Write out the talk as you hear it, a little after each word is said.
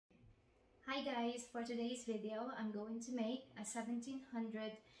Hi guys, for today's video I'm going to make a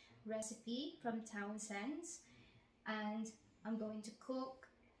 1700 recipe from Townsends, and I'm going to cook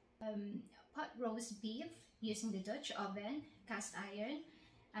pot roast beef using the Dutch oven, cast iron.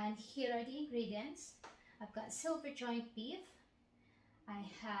 And here are the ingredients. I've got silver joint beef, I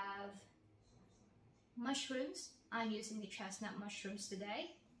have mushrooms, I'm using the chestnut mushrooms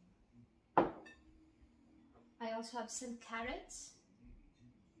today. I also have some carrots,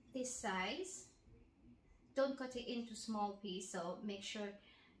 this size. Don't cut it into small pieces, so make sure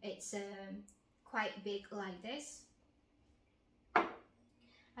it's quite big like this.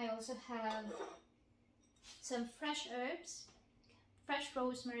 I also have some fresh herbs, fresh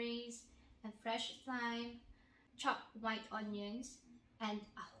rosemaries and fresh thyme, chopped white onions, and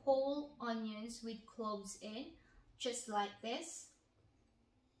whole onions with cloves in, just like this.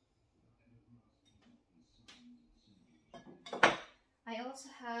 I also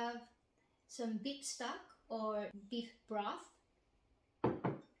have some beef stock or beef broth,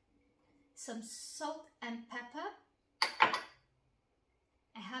 some salt and pepper.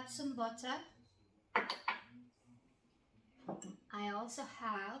 I have some butter. I also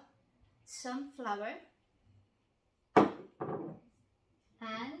have some flour, and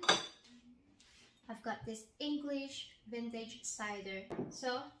I've got this English vintage cider.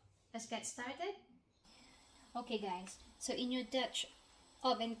 So let's get started. Okay guys, so in your Dutch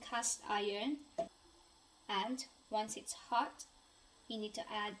oven cast iron, and once it's hot, you need to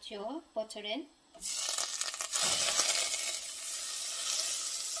add your butter in.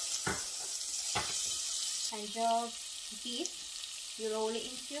 And your beef, you roll it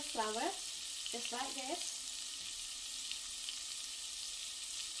into your flour, just like this.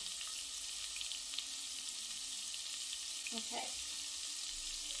 Okay.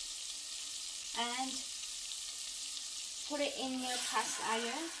 And put it in your cast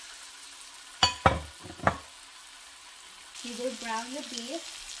iron. You will brown your beef.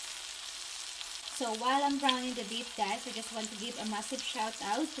 So while I'm browning the beef, guys, I just want to give a massive shout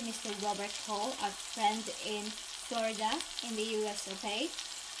out to Mr. Robert Cole, a friend in Florida in the US, okay?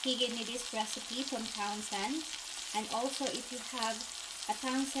 He gave me this recipe from Townsends. And also, if you have a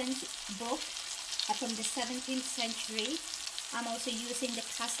Townsends book from the 17th century, I'm also using the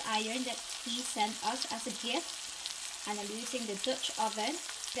cast iron that he sent us as a gift. And I'm using the Dutch oven,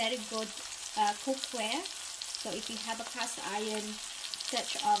 very good cookware. So if you have a cast iron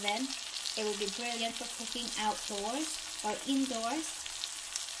Dutch oven, it will be brilliant for cooking outdoors or indoors.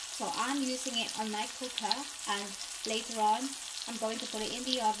 So I'm using it on my cooker, and later on I'm going to put it in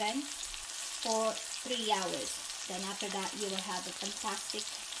the oven for 3 hours. Then after that you will have a fantastic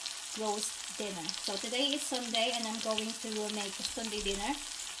roast dinner. So today is Sunday and I'm going to make a Sunday dinner,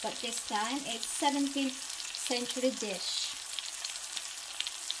 but this time it's 17th century dish.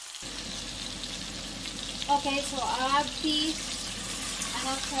 Okay, so our beef are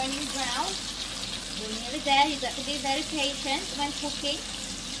now turning brown. We're nearly there. You've got to be very patient when cooking.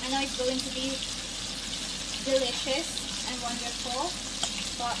 I know it's going to be delicious and wonderful,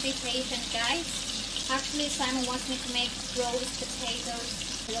 but be patient, guys. Actually, Simon wants me to make roast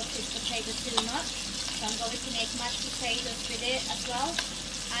potatoes. I love this potato too much, so I'm going to make mashed potatoes with it as well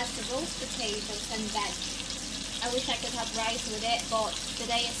as the roast potatoes and veg. I wish I could have rice with it, but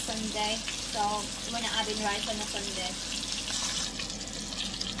today is Sunday, so we're not having rice on a Sunday.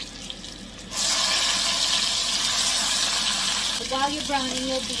 So while you're browning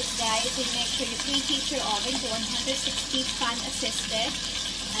your beef, guys, you make sure you preheat your oven to 160 fan assisted.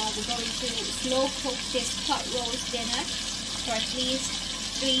 We're going to slow cook this pot roast dinner for at least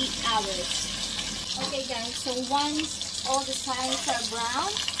 3 hours. Okay guys, so once all the sides are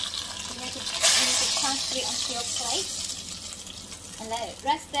brown, you need to transfer it onto your plate and let it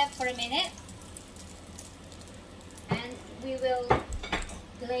rest there for a minute, and we will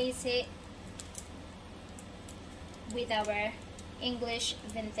glaze it with our English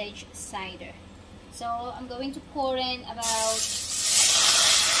vintage cider. So I'm going to pour in about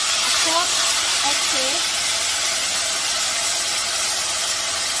a cup or two.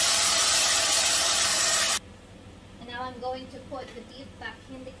 And now I'm going to put the beef back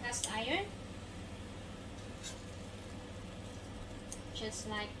in the cast iron. Just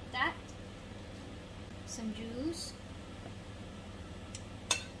like that. Some juice.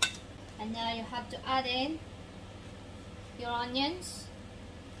 And now you have to add in your onions.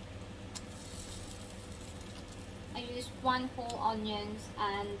 I used 1 whole onions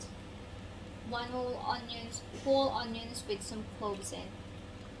and 1 whole onions with some cloves in.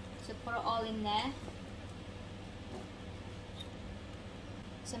 So put it all in there.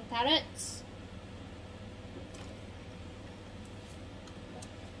 Some carrots.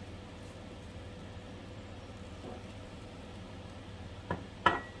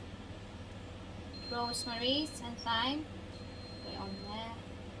 rosemary and thyme. Put it on there.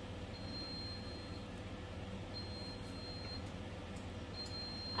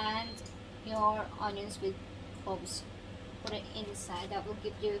 And your onions with cloves. Put it inside. That will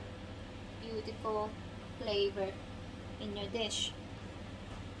give you beautiful flavor in your dish.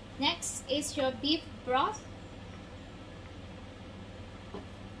 Next is your beef broth.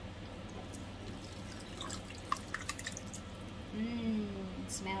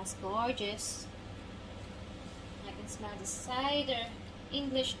 Smells gorgeous. I can smell the cider,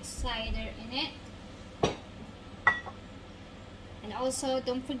 English cider in it. And also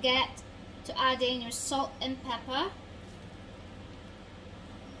don't forget to add in your salt and pepper.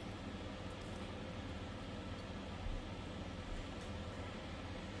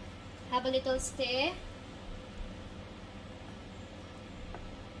 Have a little stir.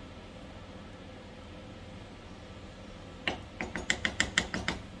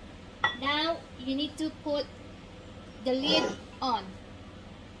 Now you need to put the lid on.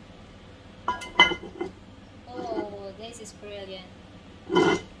 Oh, this is brilliant.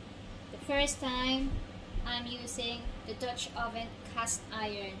 The first time I'm using the Dutch oven cast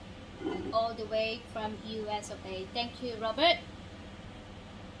iron all the way from US. Okay, thank you, Robert.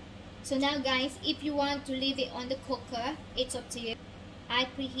 So now guys, if you want to leave it on the cooker, it's up to you. I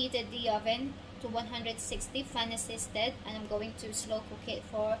preheated the oven to 160 fan assisted, and I'm going to slow cook it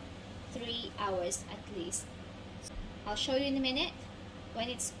for 3 hours at least. I'll show you in a minute when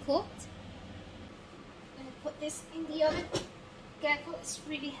it's cooked. I'm going to put this in the oven. Careful, it's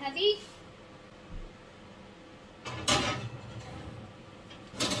really heavy.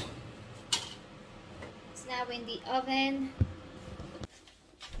 It's now in the oven.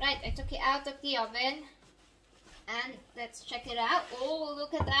 Right, I took it out of the oven and let's check it out. Oh,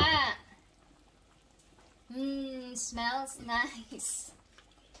 look at that. Smells nice.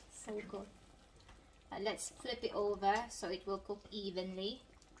 So good. Let's flip it over so it will cook evenly.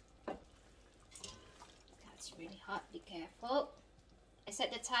 That's really hot, be careful. I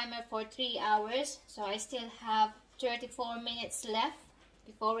set the timer for 3 hours, so I still have 34 minutes left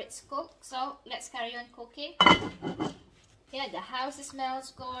before it's cooked. So let's carry on cooking. Yeah, the house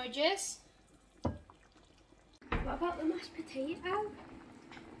smells gorgeous. What about the mashed potato?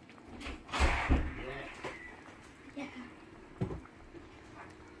 Yeah.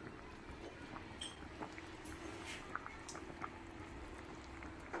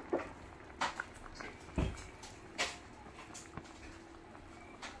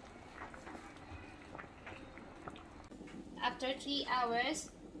 After 3 hours,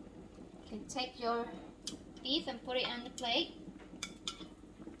 you can take your beef and put it on the plate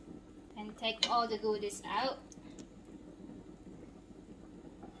and take all the goodies out.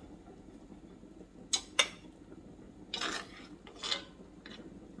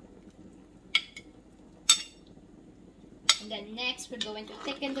 And then next we're going to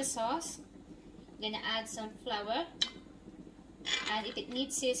thicken the sauce. We're going to add some flour, and if it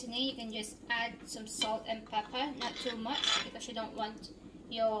needs seasoning you can just add some salt and pepper, not too much because you don't want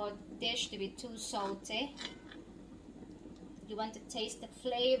your dish to be too salty. You want to taste the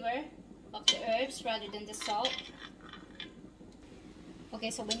flavor of the herbs rather than the salt.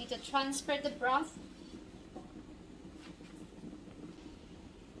 Okay, so we need to transfer the broth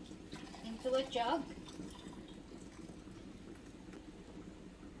into a jug.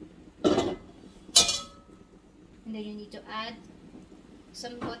 And then you need to add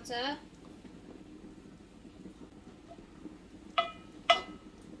some butter.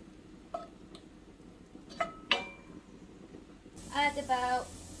 Add about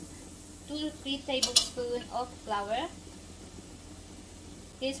 2 to 3 tablespoons of flour.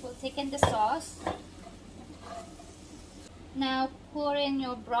 This will thicken the sauce. Now pour in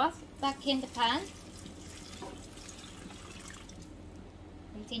your broth back in the pan.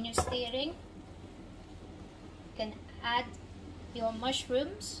 Continue stirring. You can add your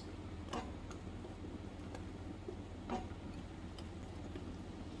mushrooms.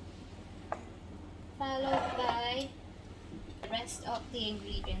 Followed by the rest of the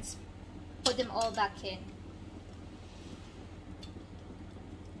ingredients. Put them all back in.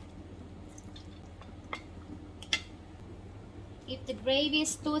 If the gravy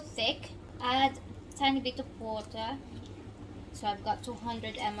is too thick, add a tiny bit of water. So I've got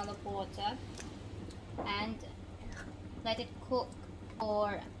 200 ml of water, and let it cook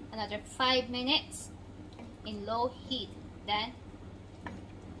for another 5 minutes in low heat. Then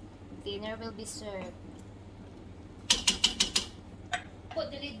dinner will be served.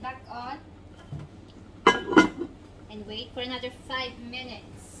 Put the lid back on and wait for another 5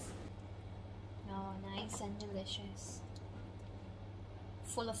 minutes. Oh, nice and delicious.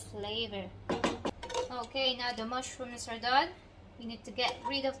 Full of flavor. Okay, now the mushrooms are done. We need to get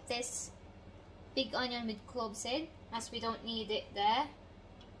rid of this big onion with cloves in, as we don't need it there.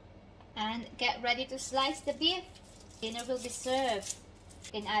 And get ready to slice the beef. Dinner will be served.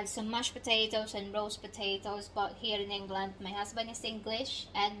 You can add some mashed potatoes and roast potatoes, but here in England, my husband is English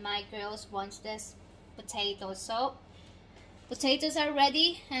and my girls wants this potato. So potatoes are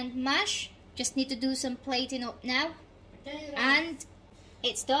ready and mashed. Just need to do some plating up now. And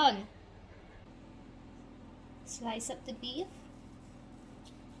it's done. Slice up the beef.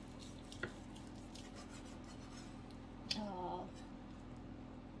 Oh,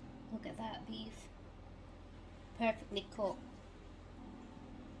 look at that beef. Perfectly cooked.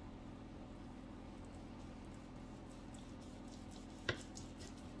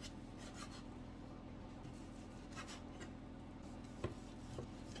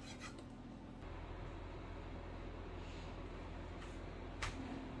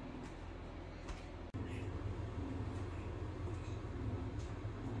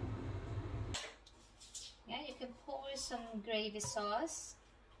 Yeah, you can pour some gravy sauce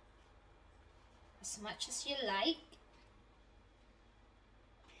as much as you like.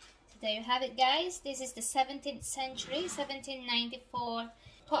 So there you have it, guys. This is the 17th century, 1794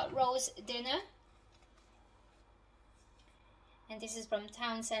 pot roast dinner. And this is from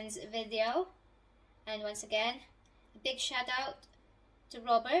Townsend's video. And once again, a big shout out to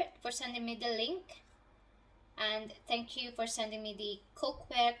Robert for sending me the link. And thank you for sending me the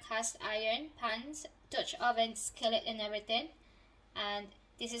cookware, cast iron, pans, Dutch oven, skillet and everything. And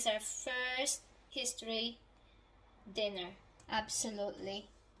this is our first history dinner. Absolutely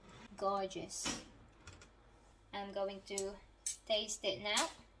gorgeous. I'm going to taste it now.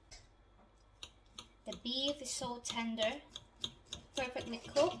 The beef is so tender, perfectly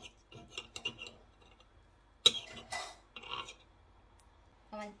cooked.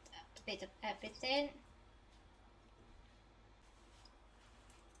 I want a bit of everything.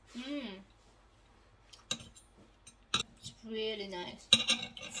 It's really nice,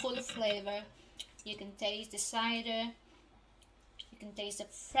 full of flavor. You can taste the cider, you can taste the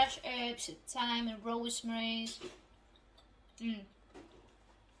fresh herbs, the thyme and rosemary,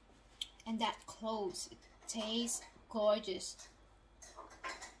 and that cloves. It tastes gorgeous.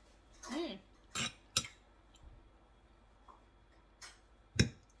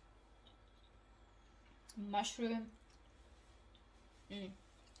 Mushroom.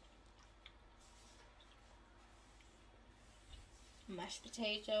 Mashed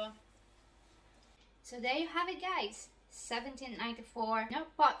potato. So there you have it, guys. 1794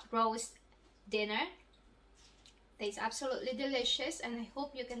 pot roast dinner. Tastes absolutely delicious, and I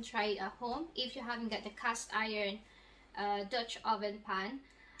hope you can try it at home. If you haven't got the cast iron Dutch oven pan,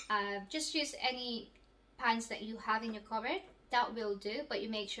 just use any pans that you have in your cupboard. That will do, but you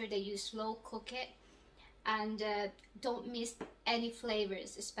make sure that you slow cook it and don't miss any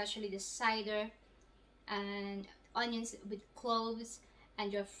flavors, especially the cider and onions with cloves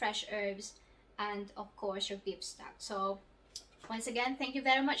and your fresh herbs, and of course your beef stock. So once again, thank you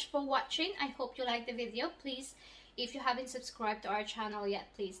very much for watching. I hope you liked the video. Please, if you haven't subscribed to our channel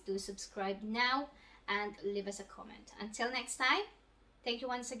yet, please do subscribe now and leave us a comment. Until next time, thank you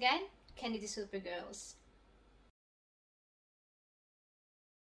once again. Kenny the Supergirls.